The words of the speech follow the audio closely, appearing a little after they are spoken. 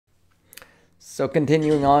So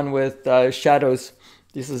continuing on with shadows,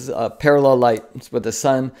 this is parallel light. It's with the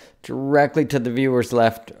sun directly to the viewer's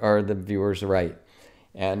left or the viewer's right.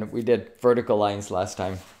 And we did vertical lines last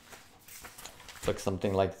time. Looks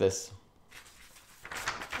something like this.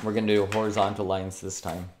 We're going to do horizontal lines this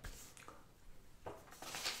time.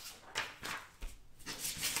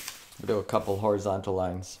 We'll do a couple horizontal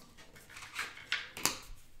lines.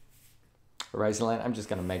 Horizon line, I'm just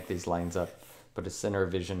going to make these lines up. Put a center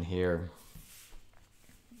vision here.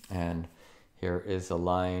 And here is a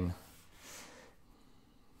line.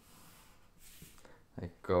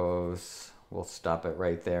 It goes, we'll stop it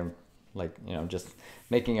right there. Like, you know, just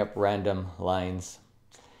making up random lines.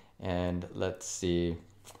 And let's see,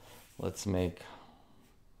 we'll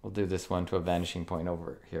do this one to a vanishing point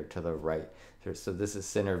over here to the right. So this is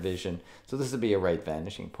center vision. So this would be a right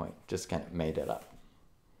vanishing point. Just kind of made it up.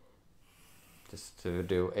 Just to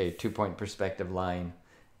do a 2-point perspective line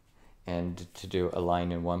and to do a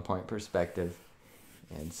line in 1-point perspective.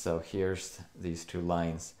 And so here's these two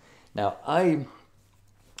lines. Now I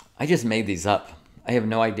just made these up. I have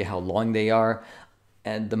no idea how long they are.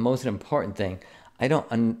 And the most important thing, I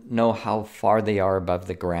don't know how far they are above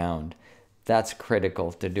the ground. That's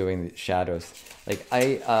critical to doing the shadows. Like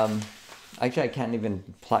actually I can't even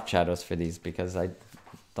plot shadows for these because I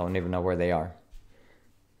don't even know where they are.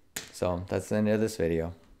 So that's the end of this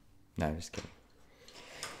video. No, I'm just kidding.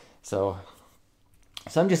 So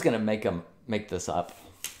I'm just gonna make this up.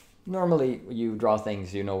 Normally you draw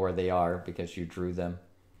things, you know where they are because you drew them.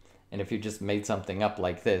 And if you just made something up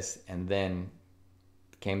like this and then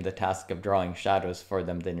came the task of drawing shadows for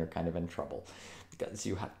them, then you're kind of in trouble because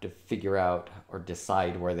you have to figure out or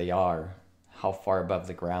decide where they are, how far above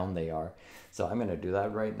the ground they are. So I'm gonna do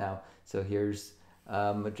that right now. So here's,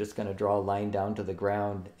 I'm just gonna draw a line down to the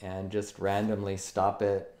ground and just randomly stop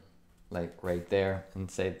it like right there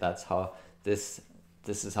and say that's how this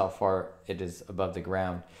is how far it is above the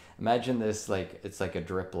ground. Imagine this like it's like a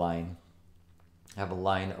drip line. Have a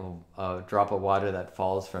line of a drop of water that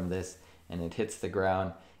falls from this and it hits the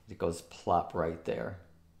ground. It goes plop right there.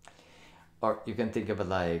 Or you can think of it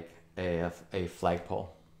like a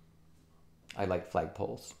flagpole. I like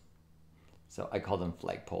flagpoles, so I call them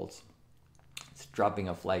flagpoles. It's dropping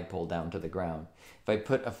a flagpole down to the ground. If I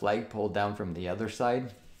put a flagpole down from the other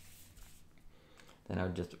side, then I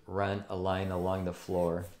would just run a line along the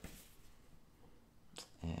floor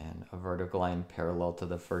and a vertical line parallel to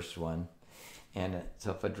the first one. And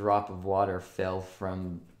so if a drop of water fell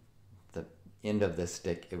from the end of this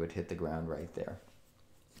stick, it would hit the ground right there.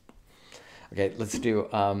 Okay, let's do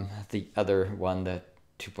the other one, the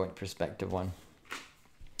 2-point perspective one.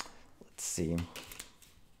 Let's see.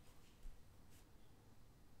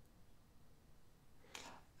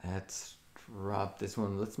 Let's drop this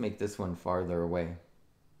one. Let's make this one farther away.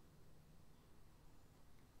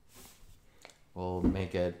 We'll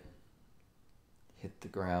make it hit the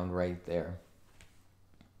ground right there.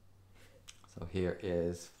 So here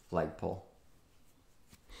is flagpole.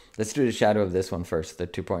 Let's do the shadow of this one first, the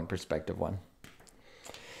 2-point perspective one.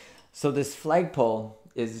 So this flagpole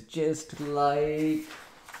is just like,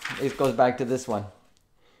 it goes back to this one.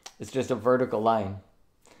 It's just a vertical line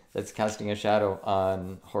that's casting a shadow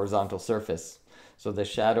on horizontal surface. So the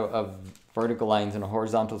shadow of vertical lines on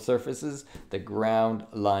horizontal surfaces, the ground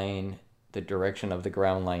line, the direction of the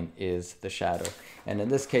ground line is the shadow. And in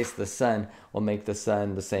this case, the sun will make the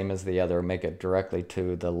sun the same as the other, make it directly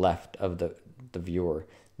to the left of the viewer,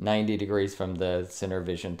 90 degrees from the center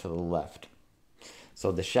vision to the left.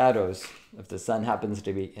 So the shadows, if the sun happens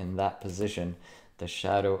to be in that position, the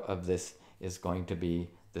shadow of this is going to be,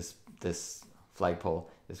 this flagpole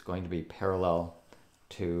is going to be parallel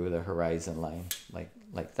to the horizon line,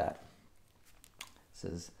 like that.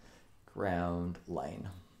 This is ground line.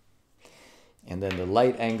 And then the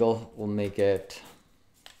light angle, we'll make it,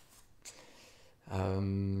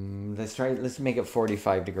 let's make it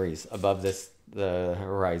 45 degrees above the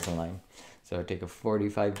horizon line. So take a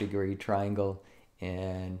 45-degree triangle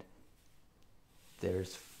and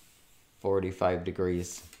there's 45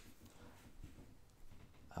 degrees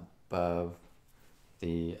above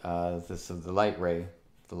the, this is the light ray,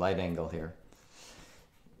 the light angle here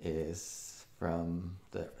is from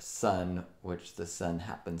the sun, which the sun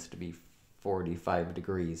happens to be 45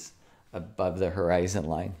 degrees above the horizon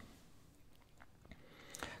line.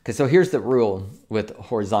 Okay, so here's the rule with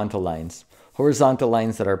horizontal lines. Horizontal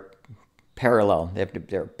lines that are parallel,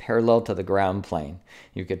 they're parallel to the ground plane.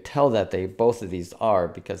 You could tell that both of these are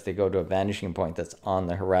because they go to a vanishing point that's on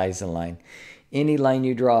the horizon line. Any line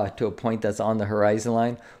you draw to a point that's on the horizon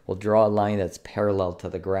line will draw a line that's parallel to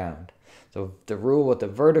the ground. So the rule with the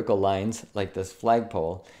vertical lines, like this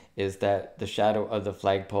flagpole, is that the shadow of the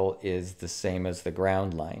flagpole is the same as the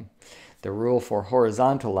ground line. The rule for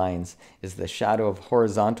horizontal lines is the shadow of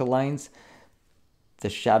horizontal lines, the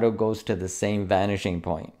shadow goes to the same vanishing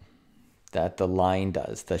point that the line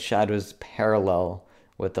does. The shadow is parallel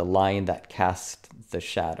with the line that casts the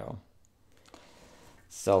shadow.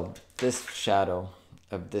 So this shadow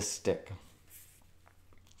of this stick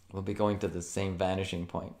will be going to the same vanishing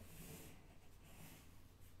point.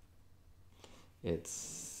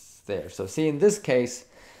 It's there. So see, in this case,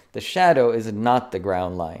 the shadow is not the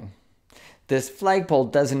ground line. This flagpole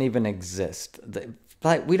doesn't even exist.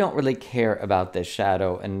 We don't really care about this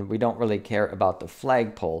shadow, and we don't really care about the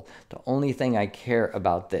flagpole. The only thing I care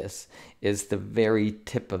about this is the very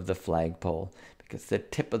tip of the flagpole, because the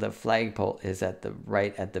tip of the flagpole is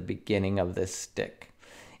right at the beginning of this stick.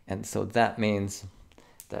 And so that means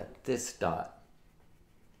that this dot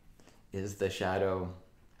is the shadow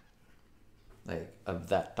of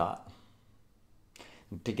that dot.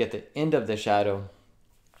 To get the end of the shadow,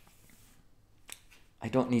 I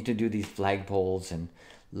don't need to do these flagpoles and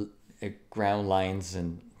ground lines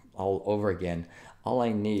and all over again. All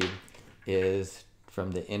I need is,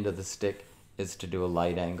 from the end of the stick, is to do a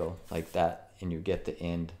light angle like that, and you get the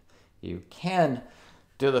end. You can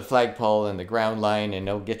do the flagpole and the ground line, and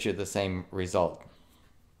it'll get you the same result.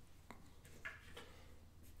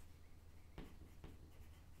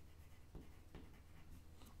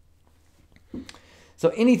 So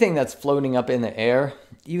anything that's floating up in the air,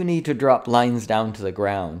 you need to drop lines down to the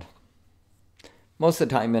ground. Most of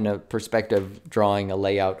the time in a perspective drawing, a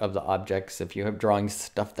layout of the objects, if you have drawing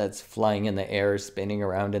stuff that's flying in the air, spinning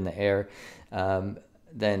around in the air,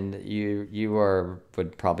 then you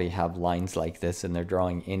would probably have lines like this in their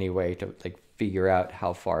drawing anyway to figure out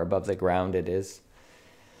how far above the ground it is.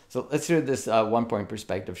 So let's do this 1 point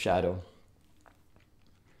perspective shadow.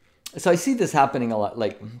 So I see this happening a lot.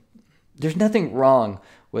 There's nothing wrong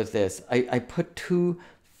with this. I put 2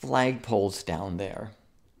 flagpoles down there,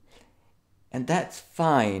 and that's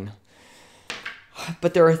fine.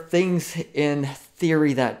 But there are things in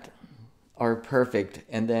theory that are perfect,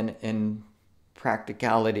 and then in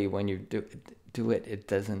practicality, when you do it,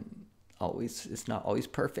 it's not always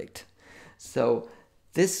perfect. So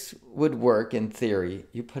this would work in theory.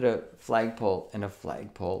 You put a flagpole and a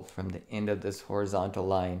flagpole from the end of this horizontal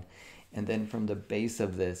line, and then from the base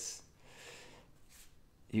of this,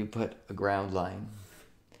 you put a ground line,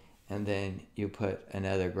 and then you put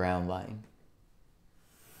another ground line.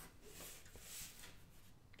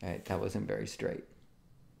 All right, that wasn't very straight.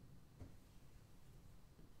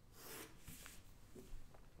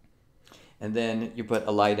 And then you put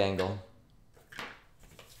a light angle.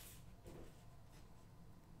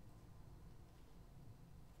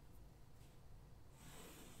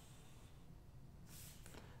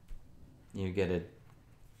 You get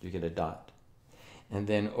a dot. And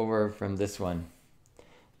then over from this one,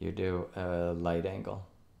 you do a light angle.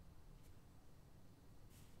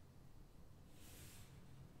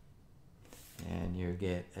 And you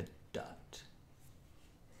get a dot.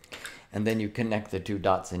 And then you connect the 2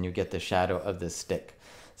 dots and you get the shadow of the stick.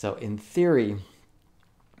 So in theory,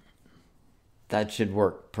 that should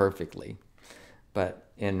work perfectly. But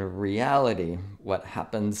in reality, what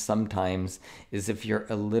happens sometimes is if you're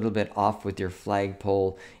a little bit off with your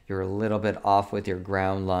flagpole, you're a little bit off with your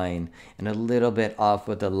ground line, and a little bit off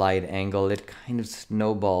with the light angle, it kind of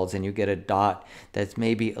snowballs and you get a dot that's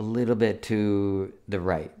maybe a little bit to the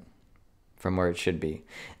right from where it should be.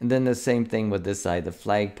 And then the same thing with this side, the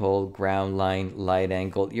flagpole, ground line, light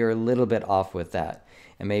angle, you're a little bit off with that.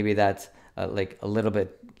 And maybe that's a little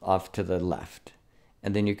bit off to the left.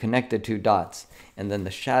 And then you connect the 2 dots, and then the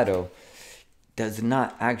shadow does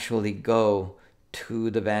not actually go to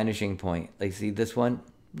the vanishing point. See this one?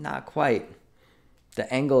 Not quite.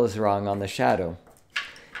 The angle is wrong on the shadow,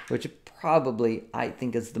 which probably I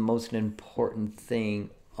think is the most important thing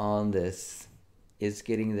on this, is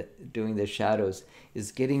doing the shadows,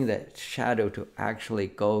 is getting the shadow to actually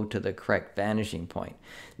go to the correct vanishing point.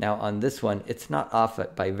 Now on this one, it's not off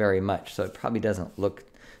it by very much, so it probably doesn't look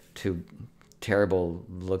too terrible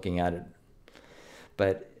looking at it,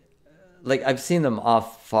 but I've seen them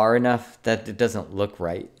off far enough that it doesn't look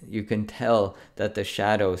right. You can tell that the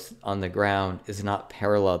shadow on the ground is not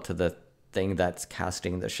parallel to the thing that's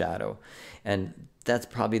casting the shadow, and that's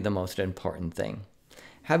probably the most important thing.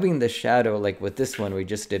 Having the shadow, like with this one, we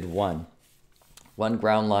just did one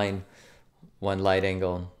ground line, 1 light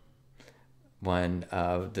angle,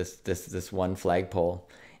 this 1 flagpole,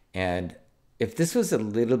 and if this was a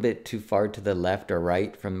little bit too far to the left or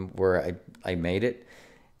right from where I made it,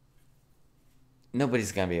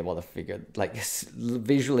 nobody's going to be able to figure, like,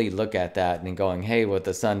 visually look at that and going, hey, with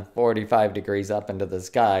the sun 45 degrees up into the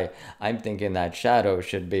sky, I'm thinking that shadow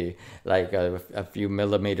should be like a few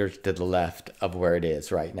millimeters to the left of where it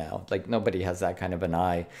is right now. Like, nobody has that kind of an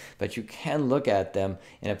eye, but you can look at them,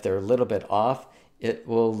 and if they're a little bit off, it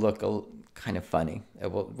will look kind of funny.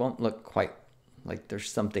 Won't look quite like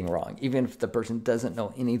there's something wrong. Even if the person doesn't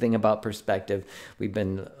know anything about perspective, we've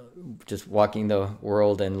been just walking the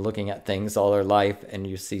world and looking at things all our life, and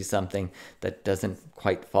you see something that doesn't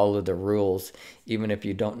quite follow the rules. Even if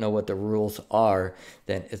you don't know what the rules are,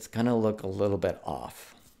 then it's going to look a little bit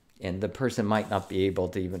off. And the person might not be able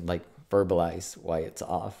to even like verbalize why it's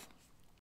off.